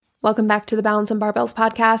Welcome back to the Balance and Barbells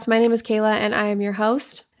podcast. My name is Kayla and I am your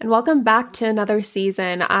host. And welcome back to another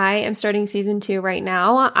season. I am starting season 2 right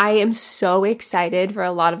now. I am so excited for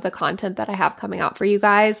a lot of the content that I have coming out for you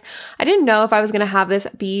guys. I didn't know if I was going to have this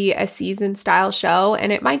be a season style show,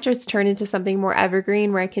 and it might just turn into something more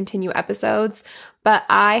evergreen where I continue episodes. But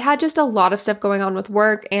I had just a lot of stuff going on with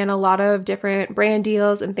work and a lot of different brand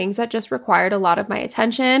deals and things that just required a lot of my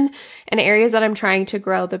attention and areas that I'm trying to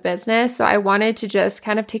grow the business. So I wanted to just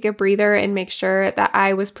kind of take a breather and make sure that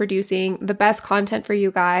I was producing the best content for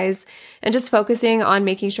you guys and just focusing on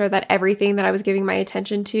making sure that everything that I was giving my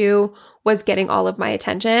attention to was getting all of my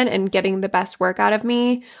attention and getting the best work out of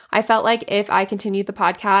me. I felt like if I continued the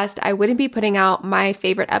podcast, I wouldn't be putting out my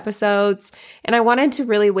favorite episodes. And I wanted to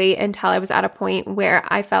really wait until I was at a point where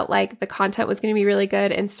I felt like the content was going to be really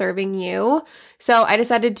good and serving you. So I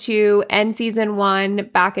decided to end season 1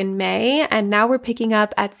 back in May, and now we're picking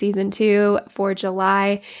up at season 2 for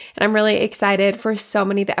July. And I'm really excited for so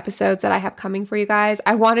many of the episodes that I have coming for you guys.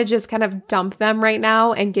 I want to just kind of dump them right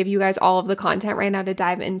now and give you guys all of the content right now to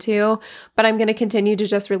dive into, but I'm going to continue to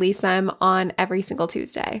just release them on every single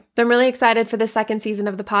Tuesday. So I'm really excited for the second season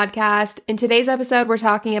of the podcast. In today's episode, we're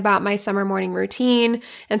talking about my summer morning routine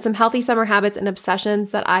and some healthy summer habits and obsessions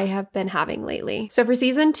that I have been having lately. So for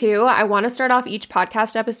season 2, I want to start off each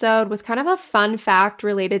podcast episode with kind of a fun fact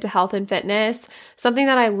related to health and fitness, something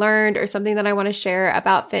that I learned or something that I want to share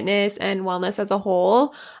about fitness and wellness as a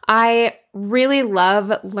whole. I really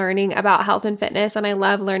love learning about health and fitness, and I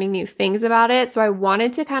love learning new things about it. So I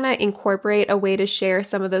wanted to kind of incorporate a way to share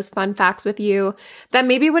some of those fun facts with you that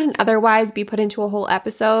maybe wouldn't otherwise be put into a whole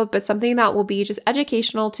episode, but something that will be just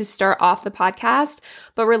educational to start off the podcast,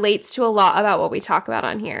 but relates to a lot about what we talk about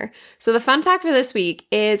on here. So the fun fact for this week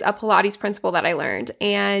is a Pilates principle that I learned,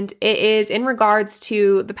 and it is in regards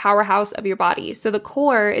to the powerhouse of your body. So the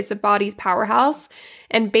core is the body's powerhouse.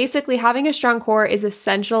 And basically, having a strong core is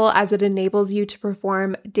essential as it enables you to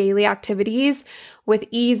perform daily activities with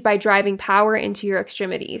ease by driving power into your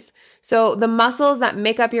extremities. So the muscles that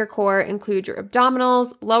make up your core include your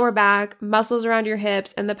abdominals, lower back, muscles around your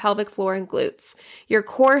hips, and the pelvic floor and glutes. Your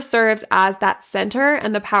core serves as that center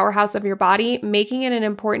and the powerhouse of your body, making it an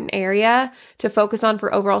important area to focus on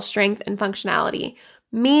for overall strength and functionality.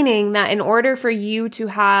 Meaning that in order for you to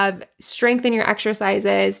have strength in your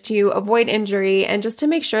exercises, to avoid injury, and just to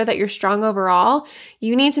make sure that you're strong overall,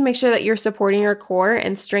 you need to make sure that you're supporting your core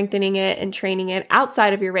and strengthening it and training it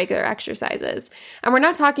outside of your regular exercises. And we're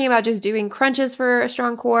not talking about just doing crunches for a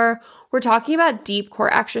strong core. We're talking about deep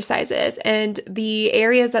core exercises and the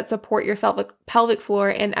areas that support your pelvic floor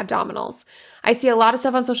and abdominals. I see a lot of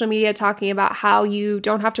stuff on social media talking about how you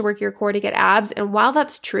don't have to work your core to get abs. And while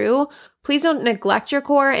that's true, please don't neglect your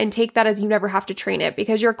core and take that as you never have to train it,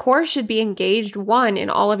 because your core should be engaged, one,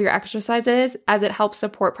 in all of your exercises as it helps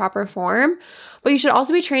support proper form. But you should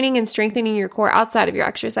also be training and strengthening your core outside of your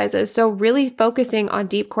exercises. So really focusing on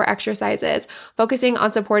deep core exercises, focusing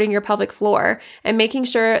on supporting your pelvic floor, and making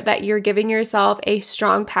sure that you're giving yourself a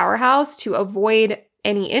strong powerhouse to avoid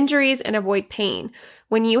any injuries and avoid pain.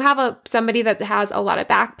 When you have somebody that has a lot of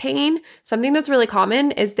back pain, something that's really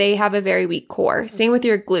common is they have a very weak core. Same with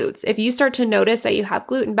your glutes. If you start to notice that you have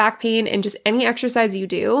glute and back pain in just any exercise you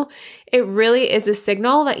do, it really is a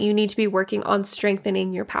signal that you need to be working on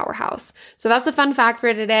strengthening your powerhouse. So that's a fun fact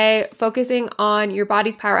for today, focusing on your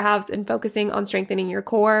body's powerhouse and focusing on strengthening your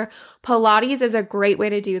core. Pilates is a great way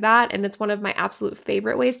to do that, and it's one of my absolute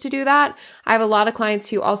favorite ways to do that. I have a lot of clients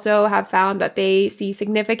who also have found that they see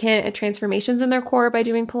significant transformations in their core by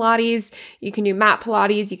doing Pilates. You can do mat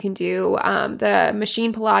Pilates, you can do the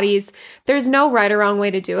machine Pilates. There's no right or wrong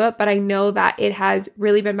way to do it, but I know that it has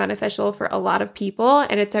really been beneficial for a lot of people,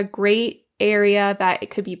 and it's a great area that it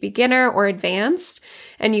could be beginner or advanced,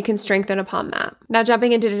 and you can strengthen upon that. Now,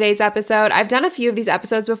 jumping into today's episode, I've done a few of these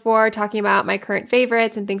episodes before talking about my current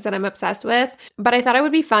favorites and things that I'm obsessed with, but I thought it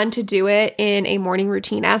would be fun to do it in a morning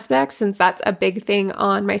routine aspect, since that's a big thing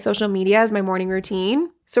on my social media is my morning routine.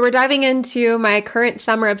 So we're diving into my current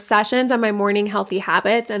summer obsessions and my morning healthy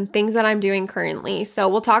habits and things that I'm doing currently. So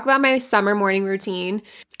we'll talk about my summer morning routine.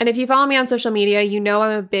 And if you follow me on social media, you know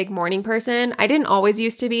I'm a big morning person. I didn't always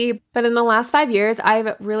used to be, but in the last 5 years,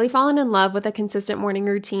 I've really fallen in love with a consistent morning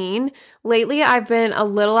routine. Lately, I've been a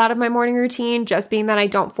little out of my morning routine, just being that I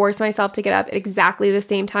don't force myself to get up at exactly the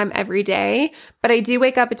same time every day. But I do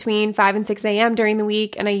wake up between 5 and 6 a.m. during the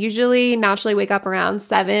week, and I usually naturally wake up around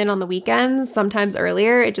 7 on the weekends, sometimes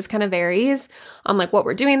earlier. calendar. It just kind of varies on like what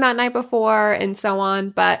we're doing that night before and so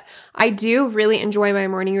on. But I do really enjoy my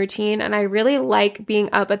morning routine, and I really like being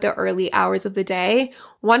up at the early hours of the day.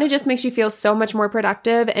 One, it just makes you feel so much more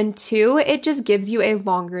productive. And two, it just gives you a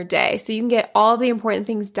longer day. So you can get all the important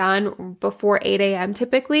things done before 8 a.m.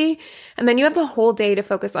 typically. And then you have the whole day to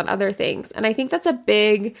focus on other things. And I think that's a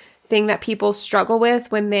big thing that people struggle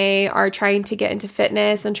with when they are trying to get into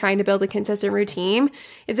fitness and trying to build a consistent routine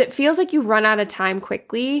is it feels like you run out of time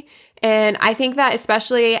quickly. And I think that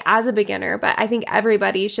especially as a beginner, but I think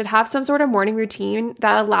everybody should have some sort of morning routine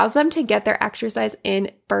that allows them to get their exercise in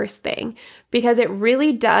first thing, because it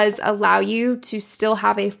really does allow you to still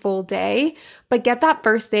have a full day, but get that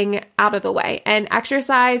first thing out of the way. And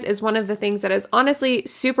exercise is one of the things that is honestly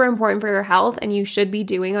super important for your health and you should be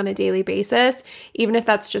doing on a daily basis, even if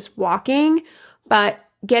that's just walking. But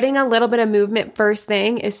getting a little bit of movement first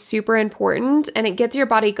thing is super important, and it gets your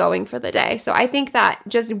body going for the day. So I think that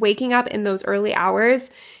just waking up in those early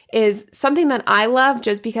hours is something that I love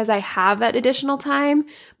just because I have that additional time,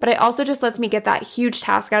 but it also just lets me get that huge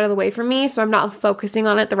task out of the way for me so I'm not focusing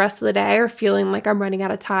on it the rest of the day or feeling like I'm running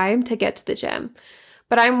out of time to get to the gym.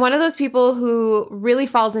 But I'm one of those people who really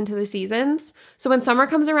falls into the seasons. So when summer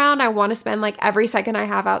comes around, I want to spend like every second I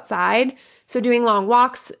have outside. So doing long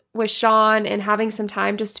walks with Sean and having some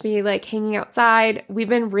time just to be like hanging outside. We've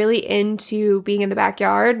been really into being in the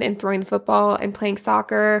backyard and throwing the football and playing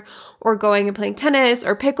soccer or going and playing tennis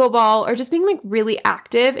or pickleball or just being like really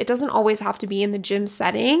active. It doesn't always have to be in the gym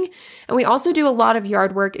setting. And we also do a lot of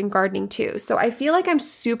yard work and gardening too. So I feel like I'm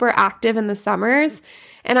super active in the summers.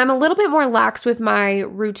 And I'm a little bit more lax with my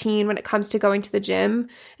routine when it comes to going to the gym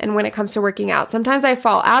and when it comes to working out. Sometimes I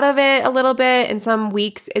fall out of it a little bit, and some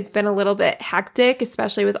weeks it's been a little bit hectic,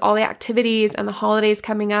 especially with all the activities and the holidays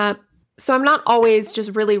coming up. So I'm not always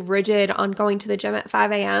just really rigid on going to the gym at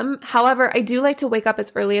 5 a.m. However, I do like to wake up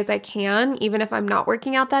as early as I can, even if I'm not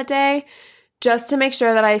working out that day, just to make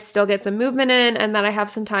sure that I still get some movement in and that I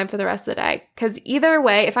have some time for the rest of the day. Because either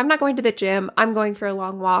way, if I'm not going to the gym, I'm going for a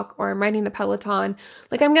long walk or I'm riding the Peloton.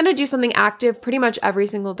 Like I'm going to do something active pretty much every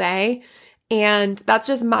single day. And that's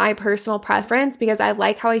just my personal preference because I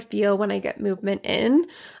like how I feel when I get movement in.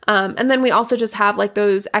 And then we also just have like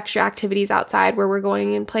those extra activities outside where we're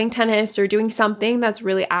going and playing tennis or doing something that's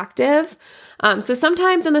really active. So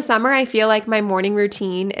sometimes in the summer, I feel like my morning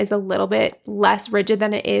routine is a little bit less rigid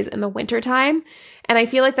than it is in the wintertime. And I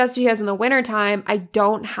feel like that's because in the wintertime, I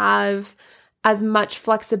don't have as much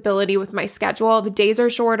flexibility with my schedule. The days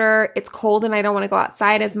are shorter, it's cold, and I don't want to go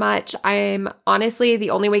outside as much. I'm honestly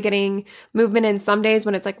the only way getting movement in some days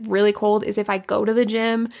when it's like really cold is if I go to the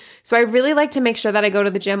gym. So I really like to make sure that I go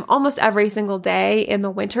to the gym almost every single day in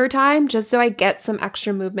the winter time, just so I get some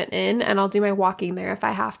extra movement in, and I'll do my walking there if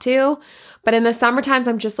I have to. But in the summer times,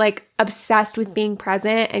 I'm just like obsessed with being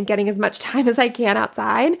present and getting as much time as I can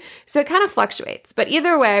outside. So it kind of fluctuates. But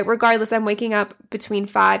either way, regardless, I'm waking up between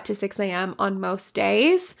 5 to 6 a.m. on most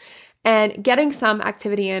days and getting some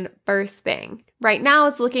activity in first thing. Right now,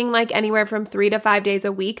 it's looking like anywhere from 3 to 5 days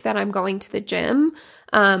a week that I'm going to the gym.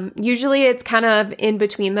 Usually it's kind of in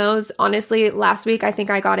between those. Honestly, last week, I think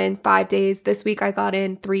I got in 5 days. This week, I got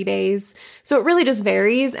in 3 days. So it really just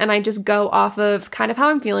varies. And I just go off of kind of how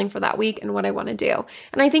I'm feeling for that week and what I want to do.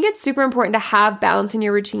 And I think it's super important to have balance in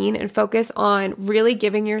your routine and focus on really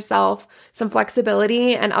giving yourself some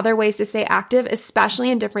flexibility and other ways to stay active, especially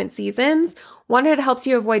in different seasons. One, it helps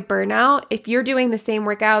you avoid burnout. If you're doing the same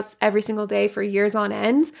workouts every single day for years on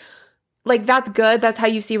end, like that's good. That's how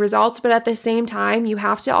you see results. But at the same time, you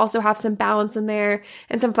have to also have some balance in there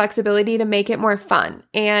and some flexibility to make it more fun.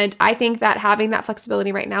 And I think that having that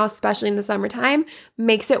flexibility right now, especially in the summertime,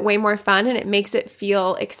 makes it way more fun and it makes it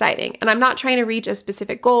feel exciting. And I'm not trying to reach a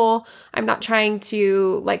specific goal. I'm not trying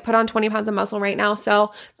to like put on 20 pounds of muscle right now.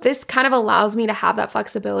 So this kind of allows me to have that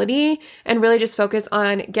flexibility and really just focus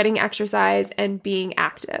on getting exercise and being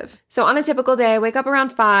active. So on a typical day, I wake up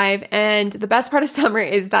around 5, and the best part of summer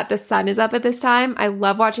is that the sun is up at this time. I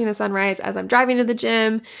love watching the sunrise as I'm driving to the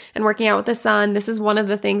gym and working out with the sun. This is one of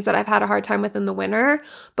the things that I've had a hard time with in the winter,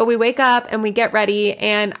 but we wake up and we get ready,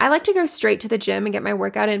 and I like to go straight to the gym and get my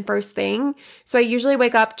workout in first thing. So I usually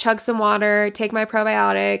wake up, chug some water, take my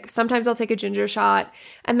probiotic. Sometimes I'll take a ginger shot,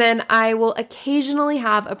 and then I will occasionally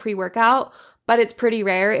have a pre-workout, but it's pretty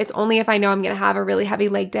rare. It's only if I know I'm going to have a really heavy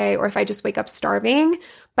leg day or if I just wake up starving.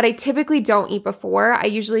 but I typically don't eat before. I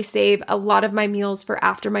usually save a lot of my meals for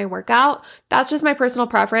after my workout. That's just my personal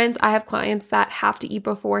preference. I have clients that have to eat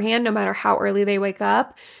beforehand no matter how early they wake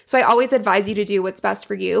up. So I always advise you to do what's best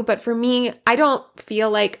for you. But for me, I don't feel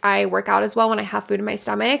like I work out as well when I have food in my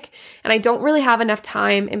stomach. And I don't really have enough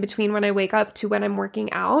time in between when I wake up to when I'm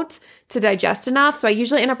working out to digest enough. So I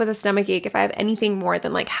usually end up with a stomach ache if I have anything more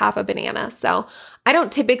than like half a banana. So I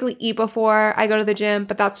don't typically eat before I go to the gym,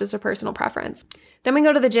 but that's just a personal preference. Then we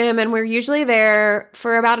go to the gym and we're usually there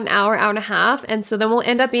for about an hour, hour and a half. And so then we'll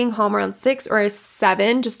end up being home around 6 or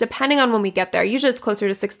 7, just depending on when we get there. Usually it's closer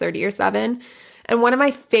to 6:30 or 7. And one of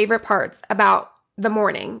my favorite parts about the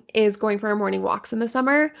morning is going for our morning walks in the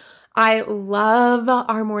summer. I love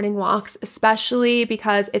our morning walks, especially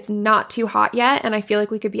because it's not too hot yet. And I feel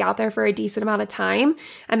like we could be out there for a decent amount of time.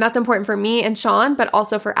 And that's important for me and Sean, but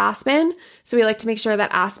also for Aspen. So we like to make sure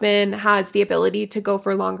that Aspen has the ability to go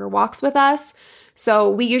for longer walks with us.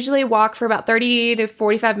 So we usually walk for about 30 to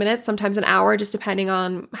 45 minutes, sometimes an hour, just depending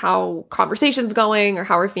on how conversation's going or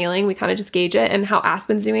how we're feeling. We kind of just gauge it and how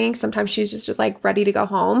Aspen's doing. Sometimes she's just like ready to go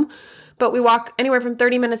home. But we walk anywhere from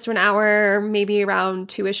 30 minutes to an hour, maybe around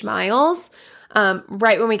 2-ish miles,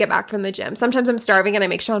 right when we get back from the gym. Sometimes I'm starving and I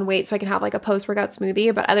make Sean wait so I can have like a post-workout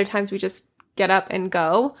smoothie, but other times we just get up and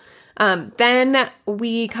go. Then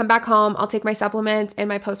we come back home, I'll take my supplements and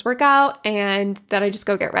my post-workout, and then I just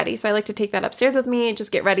go get ready. So I like to take that upstairs with me,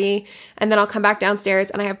 just get ready, and then I'll come back downstairs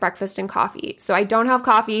and I have breakfast and coffee. So I don't have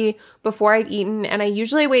coffee before I've eaten, and I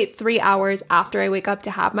usually wait 3 hours after I wake up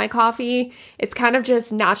to have my coffee. It's kind of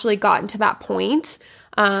just naturally gotten to that point.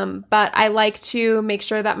 But I like to make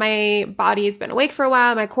sure that my body has been awake for a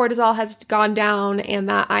while, my cortisol has gone down, and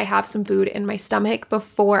that I have some food in my stomach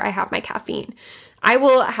before I have my caffeine. I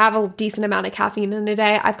will have a decent amount of caffeine in a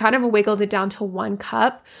day. I've kind of wiggled it down to 1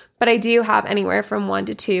 cup, but I do have anywhere from 1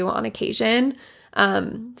 to 2 on occasion.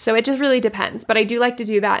 So it just really depends, but I do like to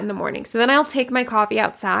do that in the morning. So then I'll take my coffee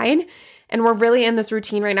outside, and we're really in this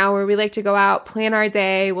routine right now where we like to go out, plan our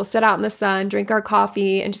day, we'll sit out in the sun, drink our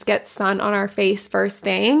coffee, and just get sun on our face first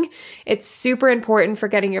thing. It's super important for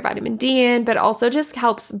getting your vitamin D in, but also just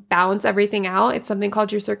helps balance everything out. It's something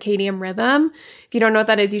called your circadian rhythm. If you don't know what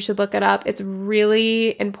that is, you should look it up. It's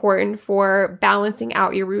really important for balancing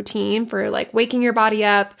out your routine, for like waking your body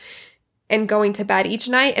up and going to bed each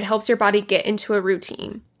night. It helps your body get into a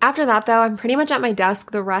routine. After that, though, I'm pretty much at my desk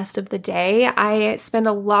the rest of the day. I spend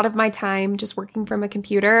a lot of my time just working from a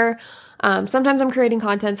computer. Sometimes I'm creating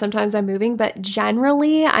content, sometimes I'm moving, but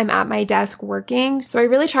generally I'm at my desk working. So I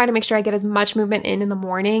really try to make sure I get as much movement in the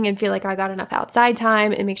morning and feel like I got enough outside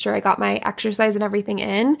time and make sure I got my exercise and everything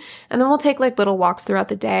in. And then we'll take like little walks throughout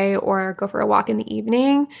the day or go for a walk in the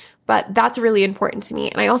evening. But that's really important to me.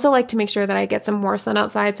 And I also like to make sure that I get some more sun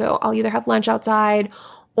outside. So I'll either have lunch outside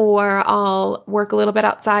or I'll work a little bit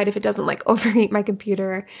outside if it doesn't like overheat my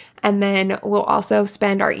computer. And then we'll also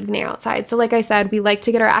spend our evening outside. So like I said, we like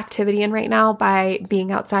to get our activity in right now by being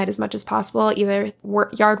outside as much as possible, either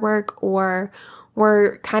yard work, or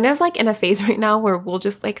we're kind of like in a phase right now where we'll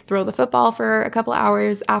just like throw the football for a couple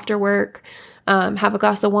hours after work, have a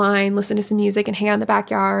glass of wine, listen to some music and hang out in the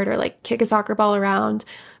backyard, or like kick a soccer ball around.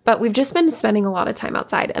 But we've just been spending a lot of time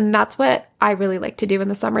outside, and that's what I really like to do in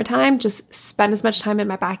the summertime, just spend as much time in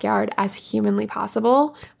my backyard as humanly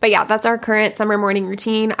possible. But yeah, that's our current summer morning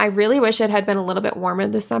routine. I really wish it had been a little bit warmer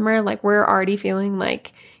this summer. Like, we're already feeling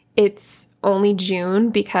like it's only June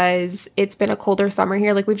because it's been a colder summer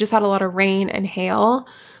here. Like, we've just had a lot of rain and hail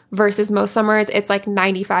versus most summers. It's like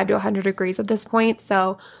 95 to 100 degrees at this point.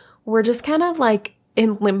 So we're just kind of like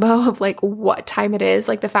in limbo of like what time it is.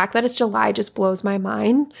 Like, the fact that it's July just blows my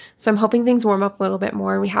mind. So I'm hoping things warm up a little bit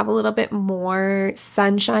more and we have a little bit more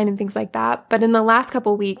sunshine and things like that. But in the last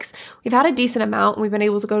couple weeks, we've had a decent amount and we've been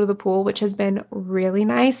able to go to the pool, which has been really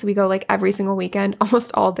nice. We go like every single weekend,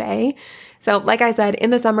 almost all day. So like I said,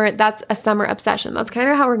 in the summer, that's a summer obsession. That's kind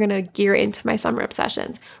of how we're going to gear into my summer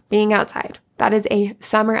obsessions, being outside. That is a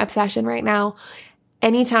summer obsession right now.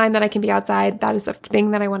 Anytime that I can be outside, that is a thing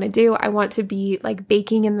that I want to do. I want to be like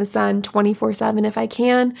baking in the sun 24/7 if I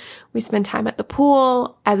can. We spend time at the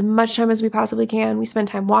pool, as much time as we possibly can. We spend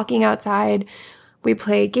time walking outside. We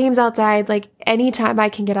play games outside. Like, anytime I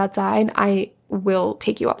can get outside, I will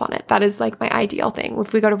take you up on it. That is like my ideal thing.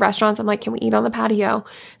 If we go to restaurants, I'm like, can we eat on the patio?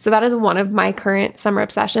 So that is one of my current summer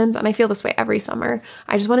obsessions. And I feel this way every summer.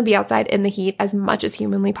 I just want to be outside in the heat as much as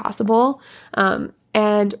humanly possible.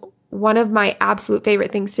 And one of my absolute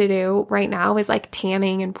favorite things to do right now is like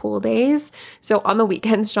tanning and pool days. So on the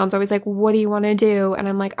weekends, Sean's always like, what do you want to do? And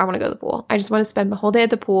I'm like, I want to go to the pool. I just want to spend the whole day at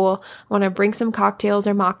the pool. I want to bring some cocktails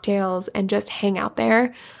or mocktails and just hang out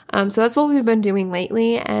there. So that's what we've been doing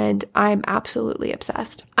lately, and I'm absolutely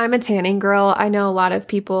obsessed. I'm a tanning girl. I know a lot of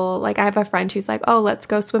people, like I have a friend who's like, oh, let's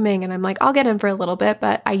go swimming. And I'm like, I'll get in for a little bit,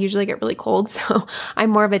 but I usually get really cold. So I'm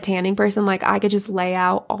more of a tanning person. Like I could just lay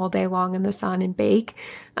out all day long in the sun and bake.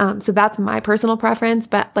 So that's my personal preference,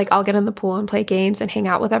 but like I'll get in the pool and play games and hang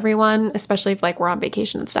out with everyone, especially if like we're on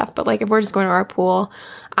vacation and stuff. But like if we're just going to our pool,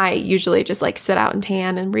 I usually just like sit out and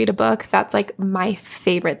tan and read a book. That's like my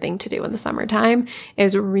favorite thing to do in the summertime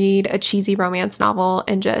is read a cheesy romance novel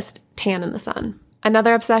and just tan in the sun.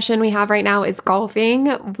 Another obsession we have right now is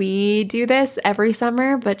golfing. We do this every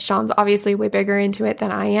summer, but Sean's obviously way bigger into it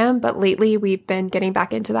than I am. But lately we've been getting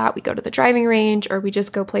back into that. We go to the driving range or we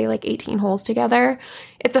just go play like 18 holes together.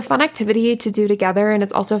 It's a fun activity to do together. And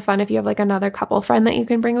it's also fun if you have like another couple friend that you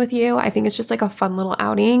can bring with you. I think it's just like a fun little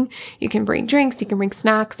outing. You can bring drinks, you can bring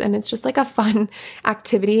snacks, and it's just like a fun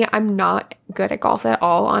activity. I'm not good at golf at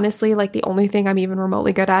all, honestly. Like the only thing I'm even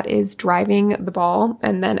remotely good at is driving the ball.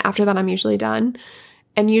 And then after that, I'm usually done.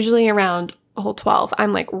 And usually around hole 12,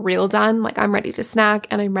 I'm like real done. Like I'm ready to snack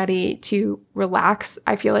and I'm ready to relax.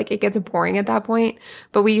 I feel like it gets boring at that point,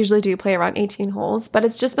 but we usually do play around 18 holes. But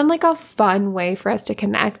it's just been like a fun way for us to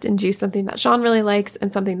connect and do something that Sean really likes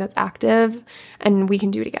and something that's active and we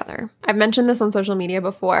can do together. I've mentioned this on social media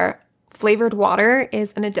before. Flavored water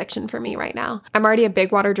is an addiction for me right now. I'm already a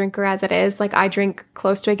big water drinker as it is. Like I drink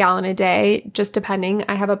close to a gallon a day, just depending.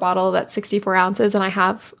 I have a bottle that's 64 ounces and I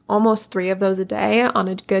have almost 3 of those a day on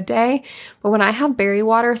a good day. But when I have berry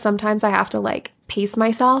water, sometimes I have to like pace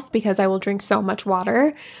myself because I will drink so much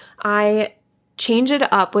water. I change it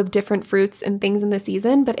up with different fruits and things in the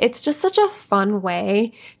season, but it's just such a fun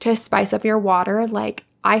way to spice up your water. Like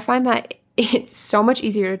I find that it's so much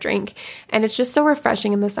easier to drink and it's just so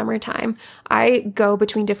refreshing in the summertime. I go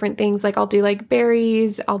between different things. Like I'll do like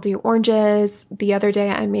berries, I'll do oranges. The other day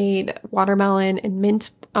I made watermelon and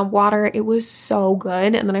mint water. It was so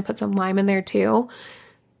good. And then I put some lime in there too.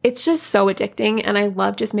 It's just so addicting and I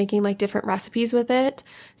love just making like different recipes with it.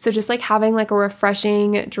 So just like having like a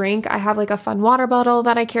refreshing drink. I have like a fun water bottle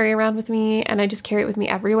that I carry around with me and I just carry it with me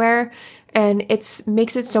everywhere. And it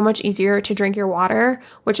makes it so much easier to drink your water,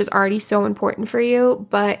 which is already so important for you,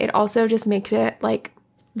 but it also just makes it like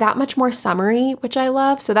that much more summery, which I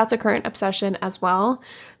love. So that's a current obsession as well.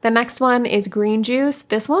 The next one is green juice.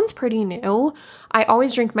 This one's pretty new. I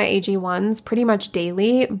always drink my AG1s pretty much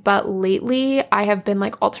daily, but lately I have been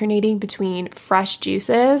like alternating between fresh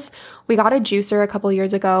juices. We got a juicer a couple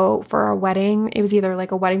years ago for our wedding. It was either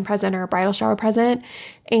like a wedding present or a bridal shower present.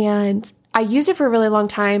 And I used it for a really long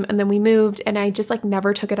time and then we moved and I just like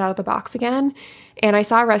never took it out of the box again. And I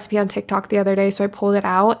saw a recipe on TikTok the other day, so I pulled it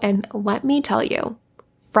out and let me tell you,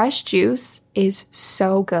 fresh juice is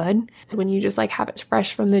so good when you just like have it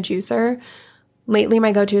fresh from the juicer. Lately,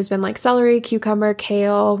 my go-to has been like celery, cucumber,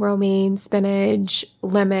 kale, romaine, spinach,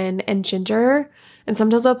 lemon, and ginger. And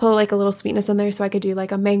sometimes I'll put like a little sweetness in there so I could do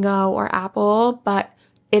like a mango or apple, but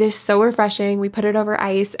it is so refreshing. We put it over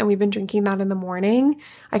ice and we've been drinking that in the morning.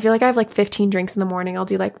 I feel like I have like 15 drinks in the morning. I'll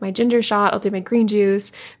do like my ginger shot, I'll do my green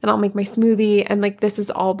juice, then I'll make my smoothie. And like this is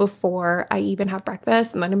all before I even have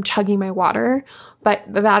breakfast and then I'm chugging my water. But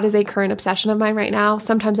that is a current obsession of mine right now.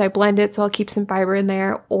 Sometimes I blend it so I'll keep some fiber in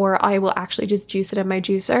there or I will actually just juice it in my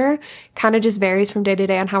juicer. Kind of just varies from day to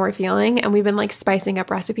day on how we're feeling. And we've been like spicing up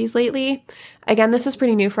recipes lately. Again, this is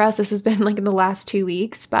pretty new for us. This has been like in the last 2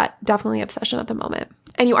 weeks, but definitely obsession at the moment.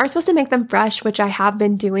 And you are supposed to make them fresh, which I have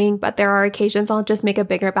been doing, but there are occasions I'll just make a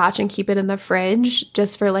bigger batch and keep it in the fridge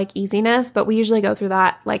just for like easiness, but we usually go through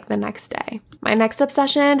that like the next day. My next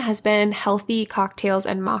obsession has been healthy cocktails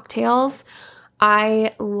and mocktails.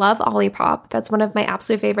 I love Olipop. That's one of my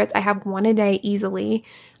absolute favorites. I have one a day easily,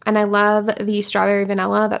 and I love the strawberry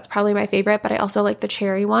vanilla. That's probably my favorite, but I also like the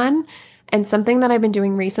cherry one. And something that I've been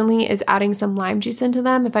doing recently is adding some lime juice into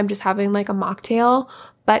them if I'm just having like a mocktail.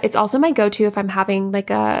 But it's also my go-to if I'm having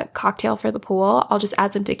like a cocktail for the pool. I'll just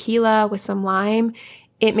add some tequila with some lime.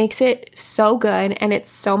 It makes it so good and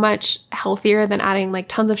it's so much healthier than adding like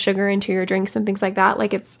tons of sugar into your drinks and things like that.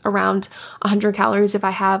 Like it's around 100 calories if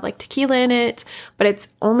I have like tequila in it, but it's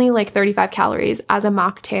only like 35 calories as a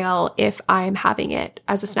mocktail if I'm having it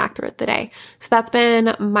as a snack throughout the day. So that's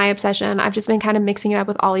been my obsession. I've just been kind of mixing it up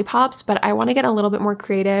with Olipops, but I want to get a little bit more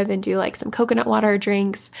creative and do like some coconut water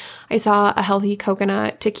drinks. I saw a healthy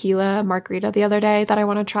coconut tequila margarita the other day that I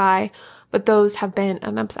want to try, but those have been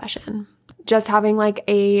an obsession. just having like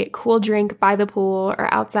a cool drink by the pool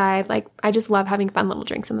or outside. Like I just love having fun little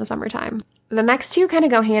drinks in the summertime. The next two kind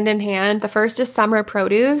of go hand in hand. The first is summer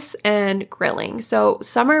produce and grilling. So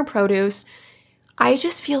summer produce, I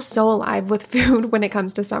just feel so alive with food when it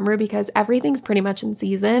comes to summer because everything's pretty much in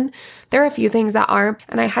season. There are a few things that aren't,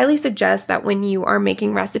 and I highly suggest that when you are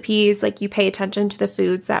making recipes, like you pay attention to the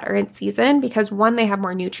foods that are in season because one, they have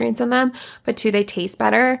more nutrients in them, but two, they taste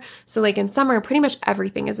better. So like in summer, pretty much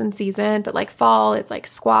everything is in season, but like fall, it's like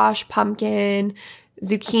squash, pumpkin,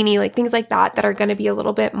 zucchini, like things like that are going to be a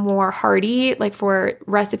little bit more hearty, like for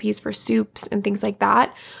recipes for soups and things like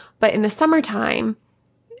that. But in the summertime,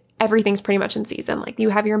 everything's pretty much in season. Like you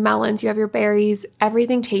have your melons, you have your berries,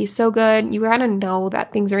 everything tastes so good. You gotta know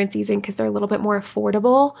that things are in season because they're a little bit more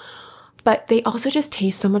affordable, but they also just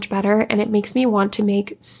taste so much better. And it makes me want to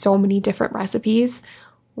make so many different recipes.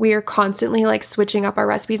 We are constantly like switching up our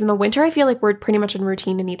recipes. In the winter, I feel like we're pretty much in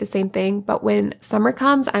routine and eat the same thing. But when summer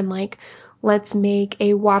comes, I'm like, let's make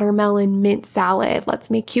a watermelon mint salad.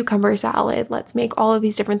 Let's make cucumber salad. Let's make all of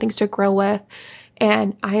these different things to grill with.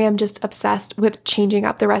 And I am just obsessed with changing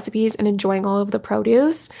up the recipes and enjoying all of the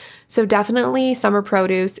produce. So definitely summer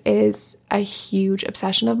produce is a huge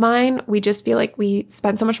obsession of mine. We just feel like we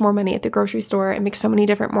spend so much more money at the grocery store and make so many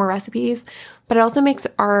different more recipes, but it also makes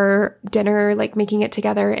our dinner, like making it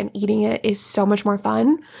together and eating it, is so much more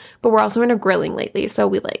fun. But we're also into grilling lately. So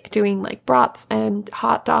we like doing like brats and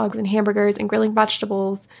hot dogs and hamburgers and grilling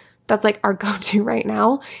vegetables. That's like our go-to right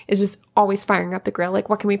now, is just always firing up the grill. Like,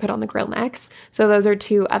 what can we put on the grill next? So those are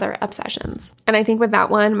two other obsessions. And I think with that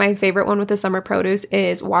one, my favorite one with the summer produce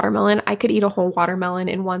is watermelon. I could eat a whole watermelon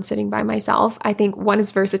in one sitting by myself. I think one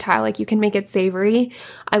is versatile. Like you can make it savory.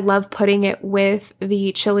 I love putting it with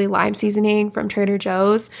the chili lime seasoning from Trader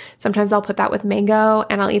Joe's. Sometimes I'll put that with mango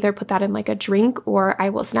and I'll either put that in like a drink or I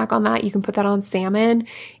will snack on that. You can put that on salmon.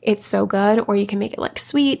 It's so good. Or you can make it like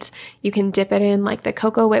sweet. You can dip it in like the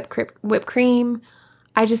cocoa whipped cream.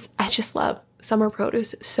 I just love summer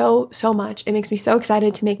produce so much. It makes me so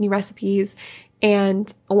excited to make new recipes,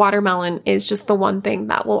 and watermelon is just the one thing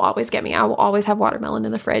that will always get me. I will always have watermelon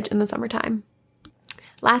in the fridge in the summertime.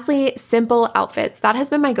 Lastly, simple outfits. That has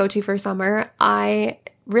been my go-to for summer. I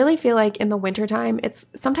really feel like in the wintertime, it's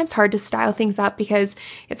sometimes hard to style things up because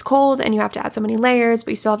it's cold and you have to add so many layers,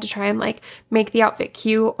 but you still have to try and like make the outfit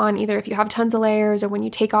cute on either if you have tons of layers or when you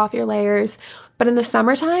take off your layers. But in the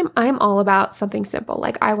summertime, I'm all about something simple.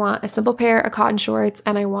 Like I want a simple pair of cotton shorts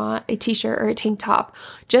and I want a t-shirt or a tank top.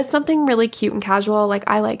 Just something really cute and casual. Like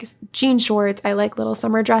I like jean shorts. I like little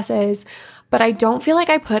summer dresses. But I don't feel like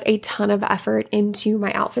I put a ton of effort into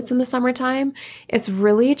my outfits in the summertime. It's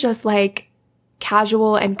really just like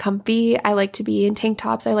casual and comfy. I like to be in tank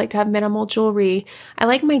tops. I like to have minimal jewelry. I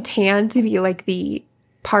like my tan to be like the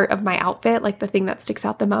part of my outfit, like the thing that sticks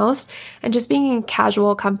out the most, and just being in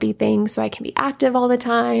casual, comfy things so I can be active all the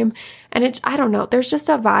time. And I don't know, there's just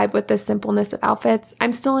a vibe with the simpleness of outfits.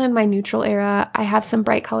 I'm still in my neutral era. I have some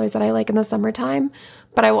bright colors that I like in the summertime,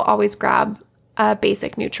 but I will always grab a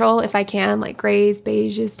basic neutral if I can, like grays,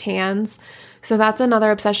 beiges, tans. So that's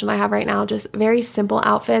another obsession I have right now, just very simple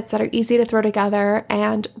outfits that are easy to throw together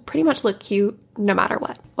and pretty much look cute no matter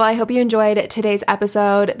what. Well, I hope you enjoyed today's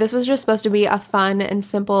episode. This was just supposed to be a fun and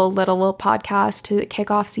simple little podcast to kick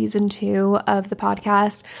off season 2 of the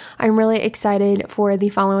podcast. I'm really excited for the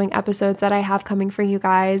following episodes that I have coming for you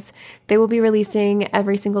guys. They will be releasing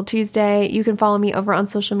every single Tuesday. You can follow me over on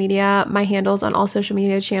social media. My handles on all social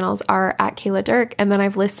media channels are at Kayla Dirk, and then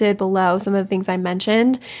I've listed below some of the things I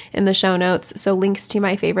mentioned in the show notes. So links to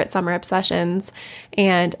my favorite summer obsessions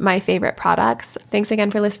and my favorite products. Thanks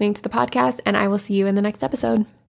again for listening to the podcast, and I will see you in the next episode.